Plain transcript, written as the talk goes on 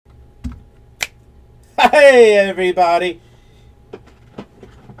Hey everybody!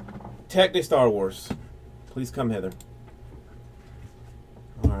 Tek to Star Wars. Please come hither.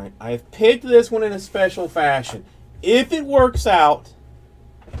 Alright, I've picked this one in a special fashion. If it works out,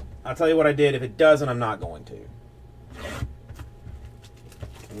 I'll tell you what I did. If it doesn't, I'm not going to.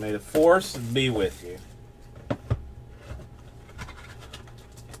 And may the Force be with you.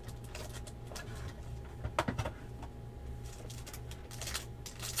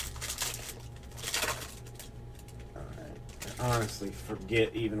 Honestly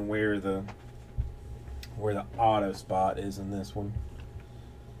forget even where the auto spot is in this one.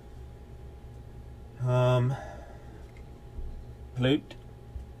 Plute.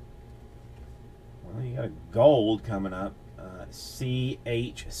 Well, you got a gold coming up.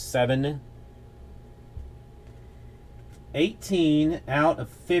 CH7. 18 out of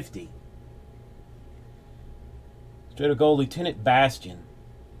 50. Straight up gold, Lieutenant Bastion.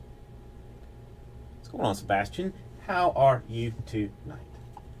 What's going on, Sebastian? How are you tonight?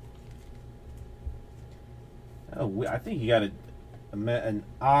 Oh, I think you got an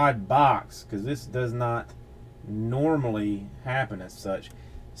odd box because this does not normally happen as such.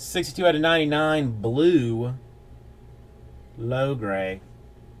 62 out of 99 blue, low gray.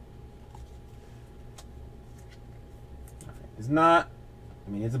 It's not,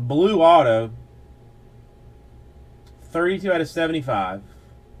 I mean, it's a blue auto. 32 out of 75.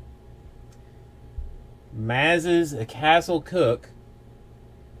 Maz's a Castle Cook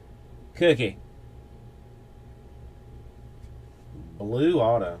Cookie. Blue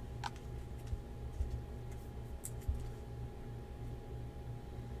auto.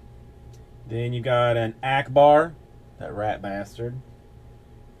 Then you got an Akbar, that rat bastard.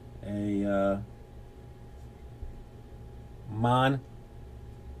 A Mon.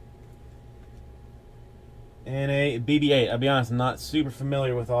 And a BB-8. I'll be honest, I'm not super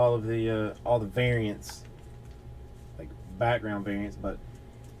familiar with all the variants, like background variants, but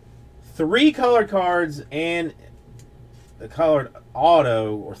 3 colored cards and the colored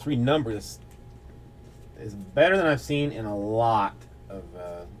auto, or 3 numbers, is better than I've seen in a lot of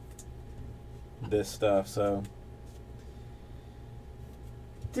this stuff. So,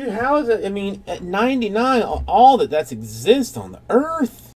 dude, how is it? I mean, at 99, all that exists on the earth.